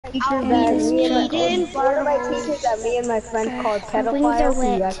teacher that one of my teachers that me and my friend called My wings are pedophiles, you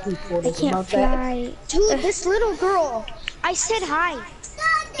wet. actually told I us can't about that. fly. Dude, this little girl, I said hi,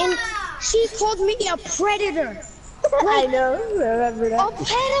 and she called me a predator. I know, remember A that.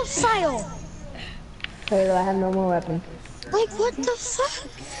 pedophile. Halo, I have no more weapons. Like, what the fuck?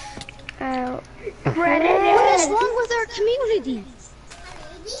 Ow. What is wrong with our community?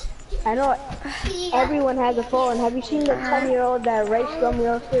 I know everyone has a phone. Have you seen the 10-year-old that raped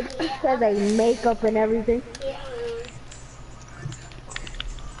Romeo Sid? He said like makeup and everything.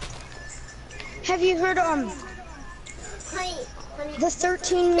 Have you heard the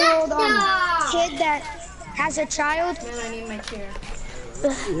 13-year-old kid that has a child? Man, I need my chair.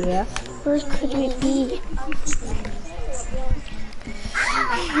 Yeah. Where could we be?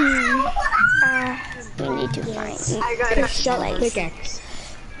 We need to find I got a this sharp place. pickaxe.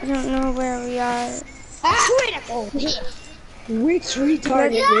 I don't know where we are. Critical hit. Which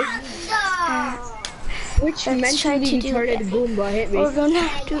retarded hit me? Which Let's try mentally to do retarded that. Goomba hit me? We're gonna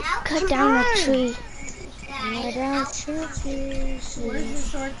have to cut down a tree. Where's the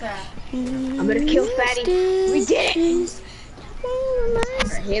short at? I'm gonna kill Fatty. We did it!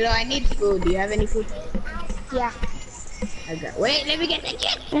 Halo, I need food. Do you have any food? Yeah. Wait, let me get the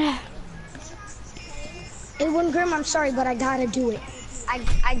kid. Hey, one Grim, I'm sorry, but I gotta do it.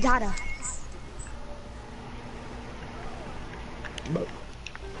 I gotta.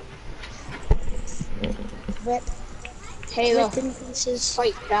 Rip. Halo, Rip in pieces.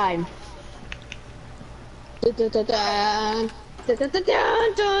 fight time. Let me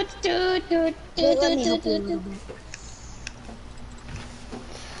help you.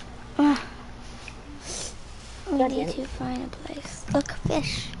 We need to find a place. Look,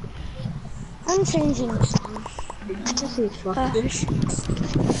 fish. I'm changing the song. I just say fuck fish.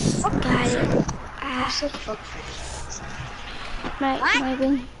 Got it. I said fuck fish. My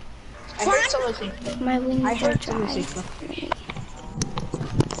wing. I heard someone say. My wings I are heard someone say dry. fuck fish.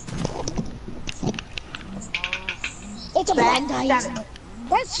 It's a black guy. Isn't it?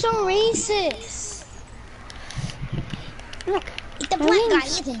 That's so racist. Look, It's a my black guy,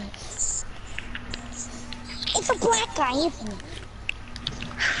 wings. isn't it? It's a black guy, isn't it?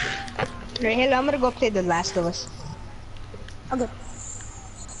 Right, Halo, I'm gonna go play The Last of Us. Okay.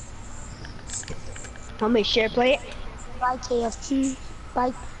 How many share play it? Buy KFC.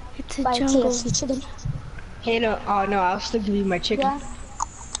 Buy It's a buy jungle. KFC chicken. Halo, oh no, I'll still give you my chicken. Yeah.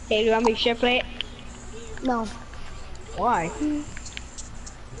 Halo, how many share play it? No. Why?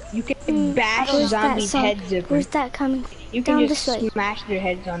 You can bash Where's that zombies' song? heads open. Where's that coming? You can Down just this way. smash their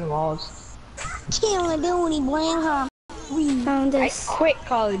heads on walls. Can't do any bling, huh? Found I this. quit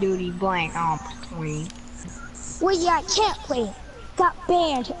Call of Duty blank ops 20. Well, yeah, I can't play it. Got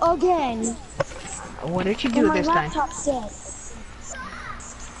banned again. What did you And do my this time? laptop's dead.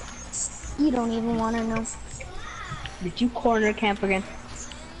 You don't even want to know. Did you corner camp again?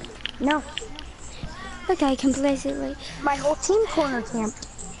 No. Look, I can place it like. My whole team corner camped.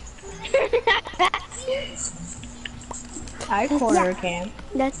 I corner camp.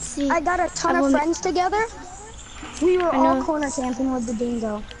 Let's see. I got a ton I of will- friends together. We were I all know. corner camping with the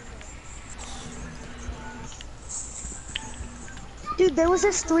dingo. Dude, there was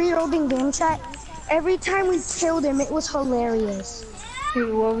this 3-year-old in game chat. Every time we killed him, it was hilarious.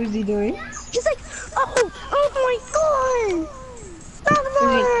 What was he doing? He's like, oh my god! Stop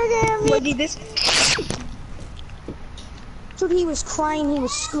murdering me! Was he this? Dude, he was crying, he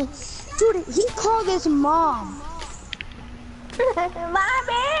was screaming. Dude, he called his mom.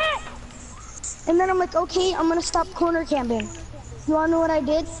 Mommy! And then I'm like, okay, I'm gonna stop corner camping. You wanna know what I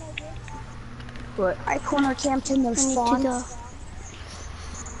did? What? I corner camped in their I need to spawn. go.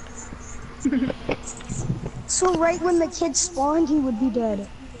 So right when the kid spawned, he would be dead.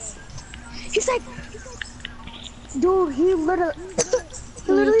 He's like, dude, he literally,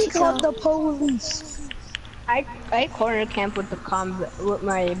 he literally to called go. the police. I corner camp with with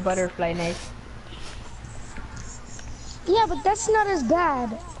my butterfly knife. Yeah, but that's not as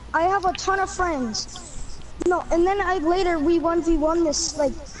bad. I have a ton of friends. No, and then we 1v1 this,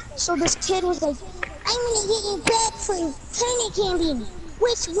 like, so this kid was like, I'm gonna get you back for corner camping.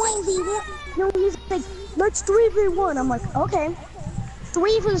 Which 1v1? No, he's like, let's 3v1. I'm like, okay.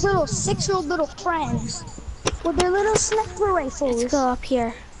 3 of his little 6-year-old little friends with their little sniper rifles. Let's go up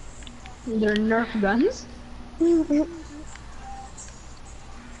here. They're Nerf guns? Dude,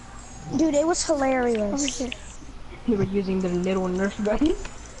 it was Over hilarious. here. They were using their little Nerf guns.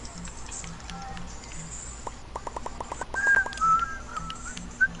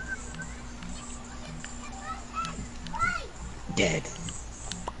 Dead.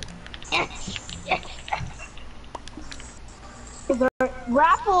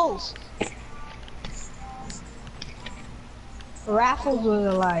 Raffles! Raffles was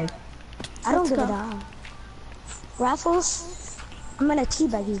alive. I don't Let's give a go. damn. Raffles, I'm gonna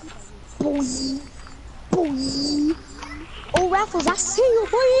teabag you. Boy, boy. Oh, Raffles, I see you,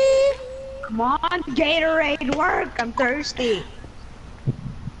 boy. Come on, Gatorade, work! I'm thirsty.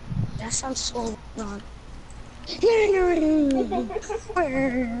 That sounds so wrong.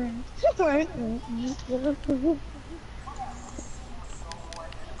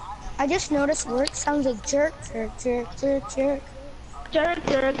 I just noticed work sounds like jerk, jerk, jerk, jerk, jerk. Jerk,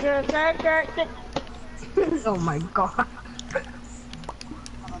 jerk, jerk, jerk, jerk, jerk. Oh my god.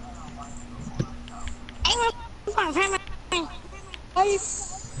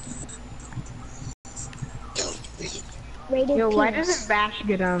 Rated Yo, why penis. doesn't Bash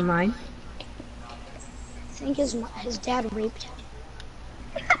get online? I think his dad raped him.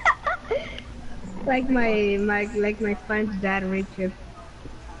 Like my friend's dad raped him.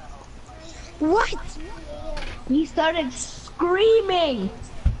 What? He started screaming.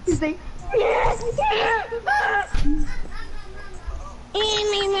 He's like, And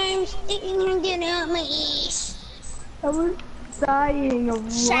my mom's sticking out my ass. I was dying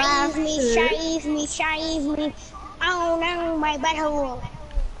of Shave me, laughter. shave me, shave me. Oh no, my butthole.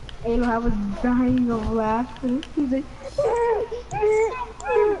 And I was dying of laughter. He's like,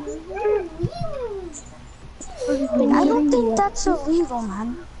 I don't think that's illegal,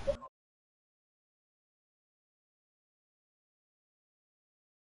 man.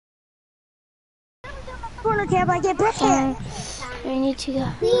 Corner cab, I get back here. We need to go.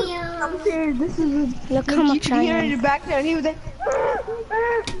 I'm serious, this is Look how much I you hear am. in the background. He was like,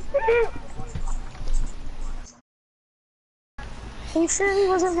 Are you sure he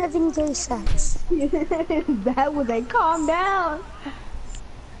wasn't having gay sex? that was like, calm down.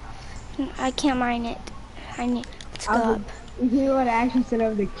 I can't mine it. I need. Let's go up. You know what I actually said? I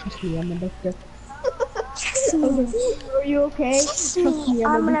was like, kiss me, I'm a doctor. Are you okay? Kiss me,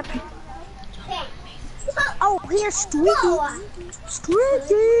 I'm gonna... Oh, here's Squeaky.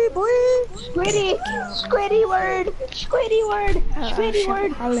 Squeaky, boy. Squiddy, squiddy word, squiddy word, squiddy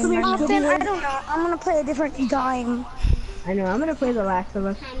word. Come here, Oh, squiddy then I word. don't know. I'm gonna play a different game. I know, I'm gonna play The Last of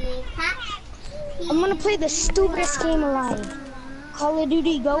Us. I'm gonna play the stupidest game alive. Call of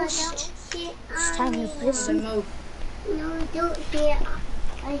Duty Ghost. It's time to listen. Move. No, don't hear.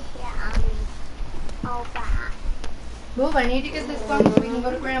 I hear over. Move, I need to get this phone so we can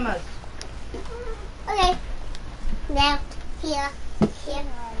go to Grandma's. Okay. Left, here, here.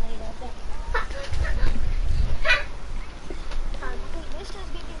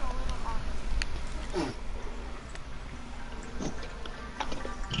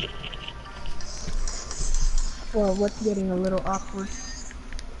 Well, what's getting a little awkward?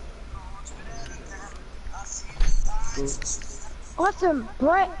 Listen,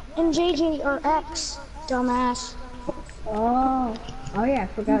 Brett and JJ are ex, dumbass. Oh yeah, I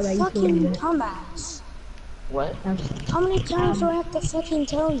forgot that you told me Fucking that. dumbass. What? How many times do I have to fucking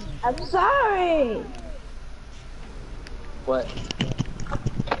tell you? I'm sorry. What?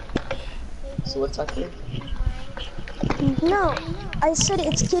 So what's up here? No, I said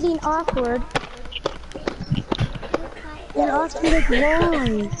it's getting awkward. And Austin like,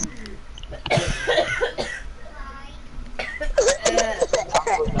 why?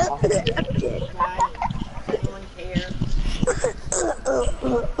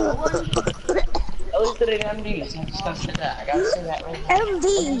 At least it ain't MDs. I'm just gonna say that. I gotta say that right now.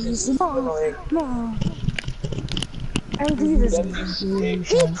 MDs, no. MDs.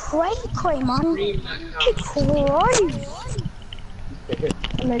 He cray, man. He cray.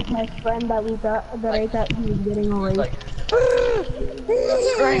 Like my friend that we thought that I thought he was getting away. Like,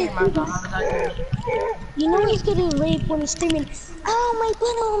 You know he's getting raped when he's screaming, oh my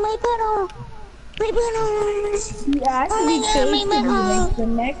butthole, my butthole, my butthole. He actually Oh my God, told my me butthole. like the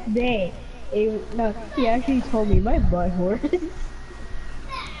next day. No, he actually told me my butt hurt.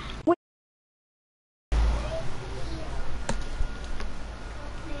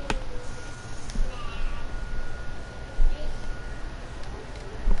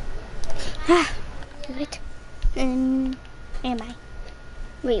 Wait. Am I?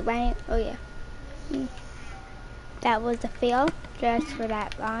 Wait, why? Oh yeah. That was a fail just for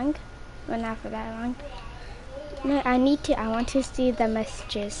that long. Well, not for that long. No, I want to see the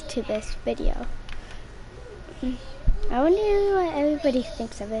messages to this video. I wonder what everybody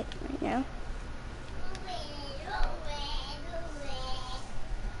thinks of it right now.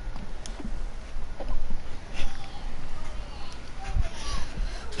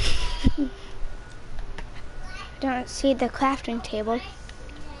 Don't see the crafting table.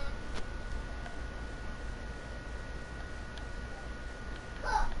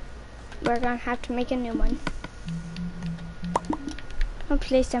 we're gonna have to make a new one.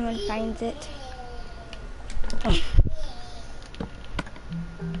 Hopefully someone finds it.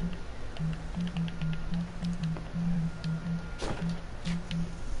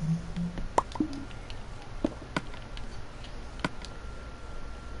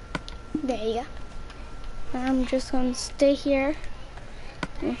 There you go. I'm just gonna stay here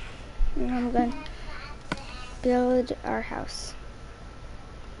and I'm gonna build our house.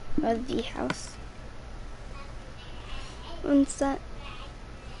 Or the house. One set.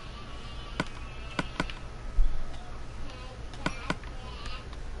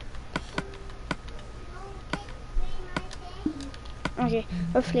 Okay,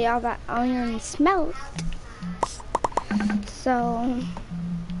 hopefully all that iron smelts. So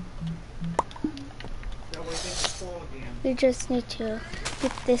we just need to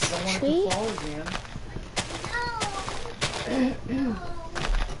get this tree.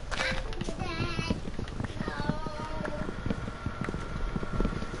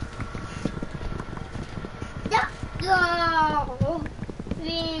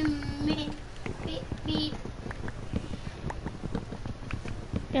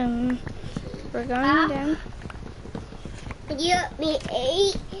 We're going down. You up me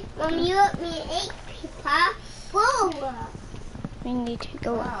 8. Mom, you up me 8, Papa. Whoa. We need to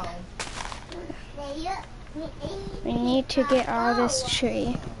go up. You up me 8. We need to get all this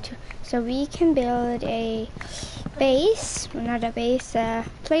tree so we can build a base, well, not a base, a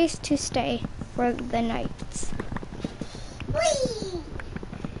place to stay for the nights. Whee!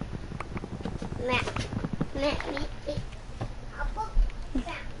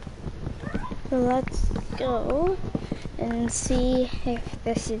 So let's go and see if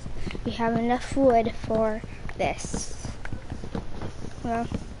we have enough wood for this. Well,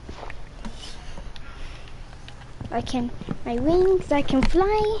 my wings, I can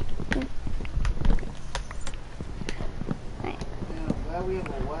fly. Yeah, glad we have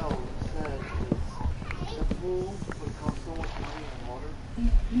a well instead. The pool would cost so much money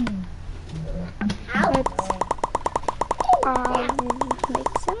Let's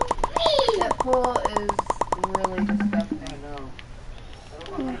make some. That pool is really disgusting. I know. I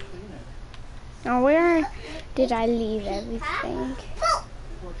don't know how to clean it. Now where did I leave everything?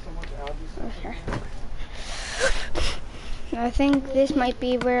 There's so much algae stuff. Okay. I think this might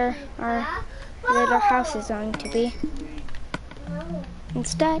be where our little house is going to be.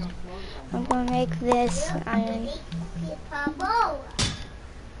 Instead, I'm going to make this iron.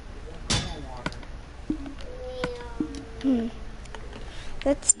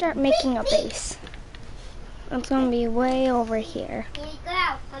 Let's start making a base. It's going to be way over here.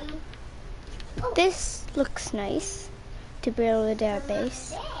 This looks nice to build a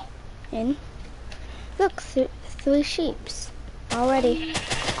base in. Look, 3 sheeps already.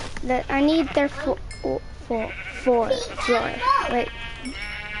 That I need their floor. Wait,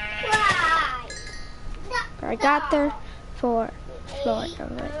 I got their floor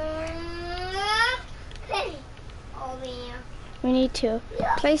already. We need to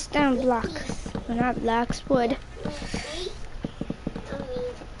place down blocks. Well, not blocks, wood.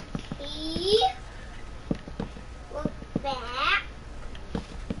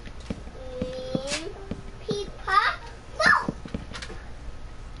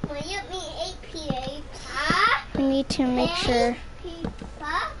 We need to make sure.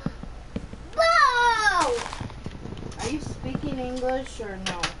 Are you speaking English or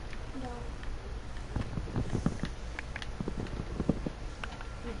no?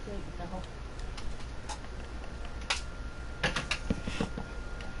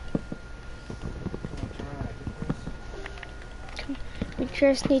 We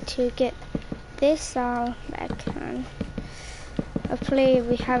just need to get this all back on. Hopefully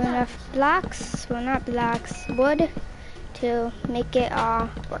we have enough blocks, well not blocks, wood to make it all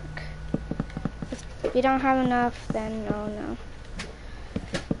work. If we don't have enough, then no.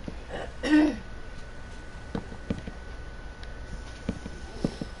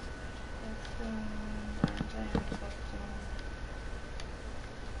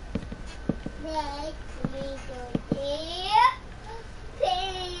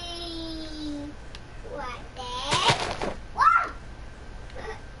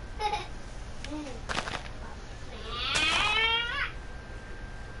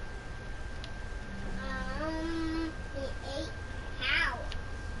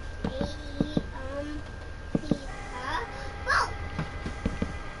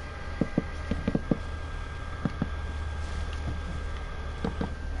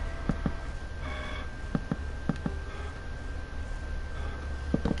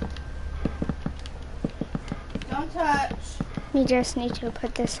 We just need to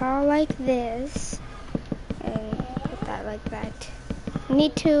put this all like this and put that like that. We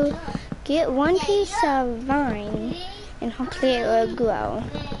need to get one piece of vine and hopefully it will grow.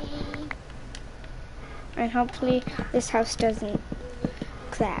 And hopefully this house doesn't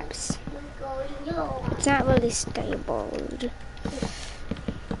collapse. It's not really stable.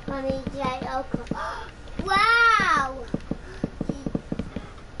 Wow!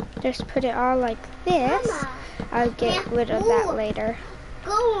 Just put it all like this. I'll get rid of that later.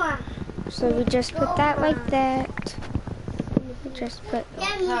 Go on. So we just put that like that. We just put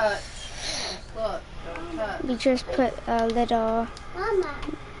Don't touch. Look, don't touch. we just put a little Mama.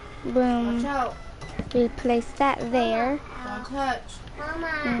 boom. Watch out. We place that there. Don't touch.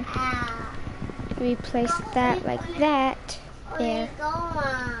 Mama. We place that like that there. Go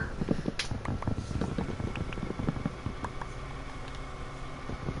on.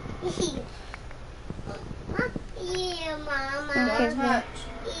 Here, Mama. Okay, Don't touch.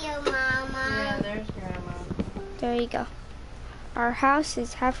 Here, Mama. Yeah, there's Grandma. there you go. Our house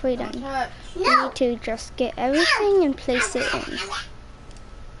is halfway Don't done. touch. We need to just get everything and place it in.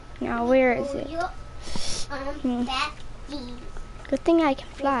 Now where is it? Good thing I can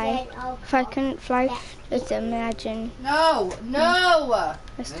fly. If I couldn't fly, just imagine No, no. us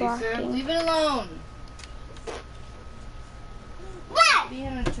Mason? walking. Leave it alone.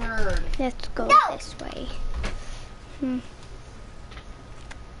 Being a turd. Let's go this way.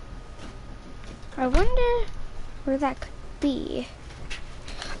 I wonder where that could be.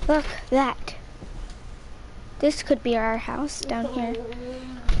 Look, that. This could be our house down here.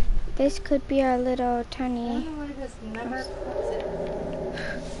 This could be our little I tiny. don't know what it is. Never puts it.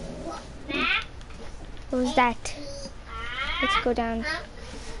 What was that? Let's go down.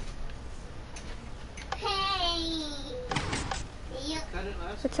 Cut it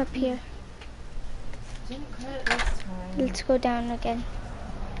last. What's up here? Didn't cut it this time. Let's go down again.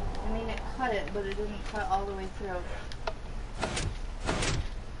 I mean, it cut it, but it didn't cut all the way through.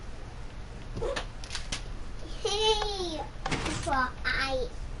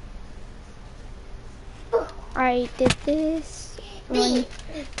 I did this one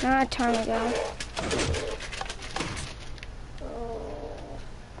not a time ago.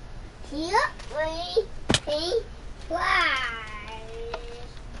 Here, 3, 5.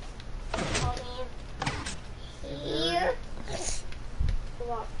 Here.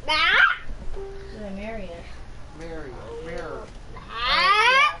 Back. Did I marry it? Mirror. Mirror.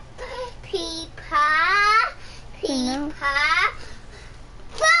 Back. Peepa. No. Peepa.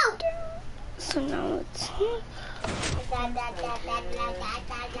 Boom. So now it's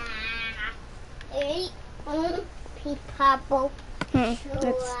Peepa. Boom.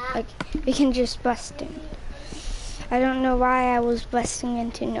 that's like we can just bust in. I don't know why I was busting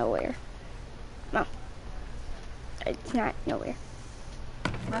into nowhere. Well, it's not nowhere.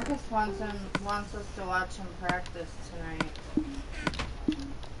 Marcus wants us to watch him practice tonight.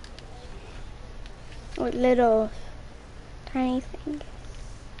 What little tiny thing.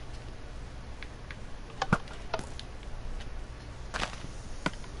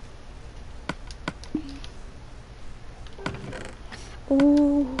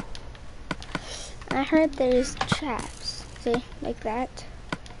 Ooh. I heard there's traps. See, like that.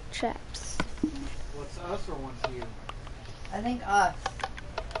 Traps. What's us or what's you? I think us.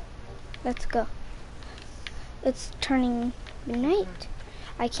 Let's go. It's turning midnight.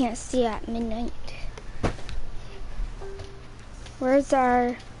 I can't see at midnight. Where's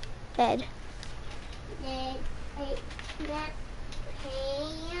our bed?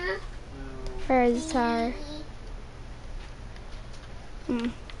 Where's our...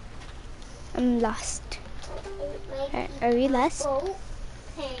 I'm lost. Are we lost?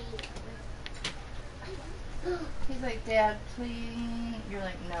 He's like, Dad, please. You're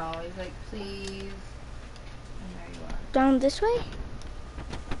like, no. He's like, please. And there you are. Down this way?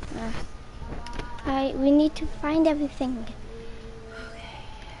 We need to find everything.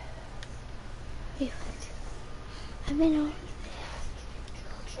 Okay. I've been over.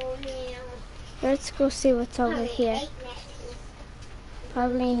 Let's go see what's over here.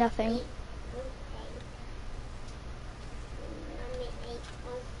 Probably nothing.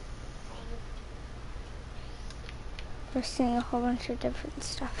 We're seeing a whole bunch of different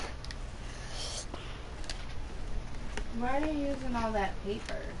stuff. Why are you using all that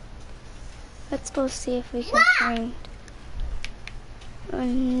paper? Let's go see if we can find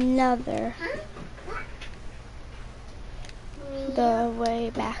another the way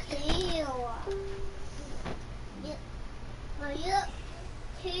back.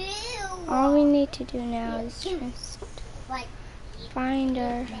 All we need to do now is just find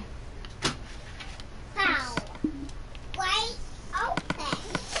our... Wait.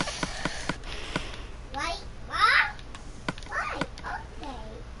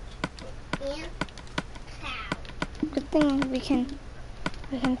 thing we can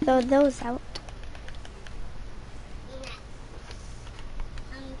throw those out.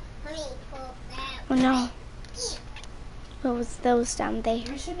 Oh no. What was those down there?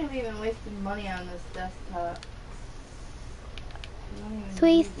 We shouldn't have even wasted money on this desktop.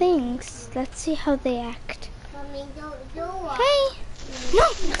 3 things. Let's see how they act. Mommy, don't do it. Hey! No!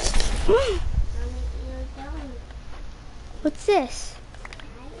 Mommy, you don't. What's this?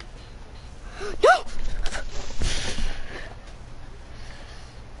 No!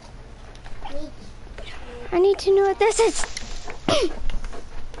 I need to know what this is.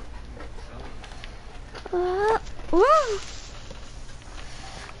 Whoa!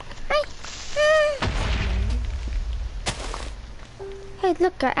 Hi! Hey,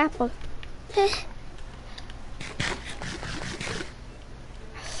 look, an apple.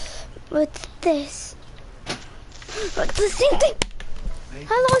 What's this? What's the same thing? Nathan,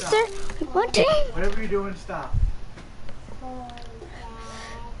 Hello, stop. sir. What? Whatever you're doing, stop.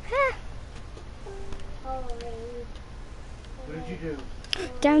 Ah, What did you do?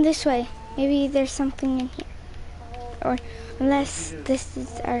 down this way. Maybe there's something in here. Or unless this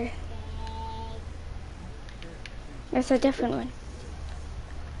is our... That's a different one.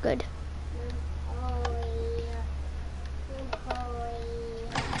 Good.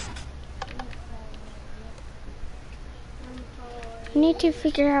 I need to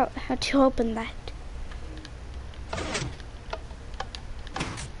figure out how to open that.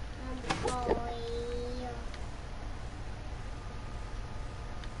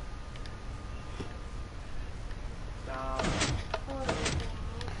 Stop.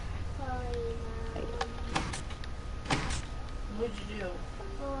 What'd you do?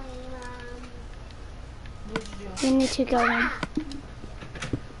 What'd you do? We need to go in.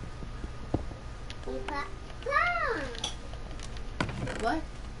 What?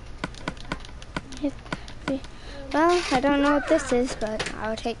 Well, I don't know what this is, but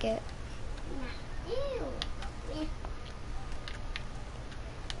I'll take it.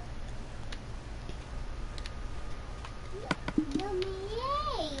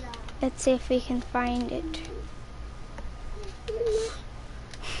 Let's see if we can find it.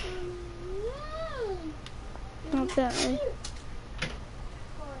 Not that way.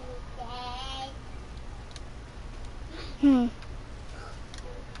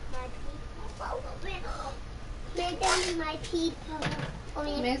 My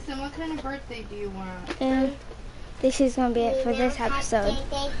people. Mason, what kind of birthday do you want? And this is gonna be it for this episode.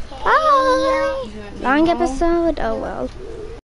 Bye. Bye! You want me Long to go? episode. Oh well.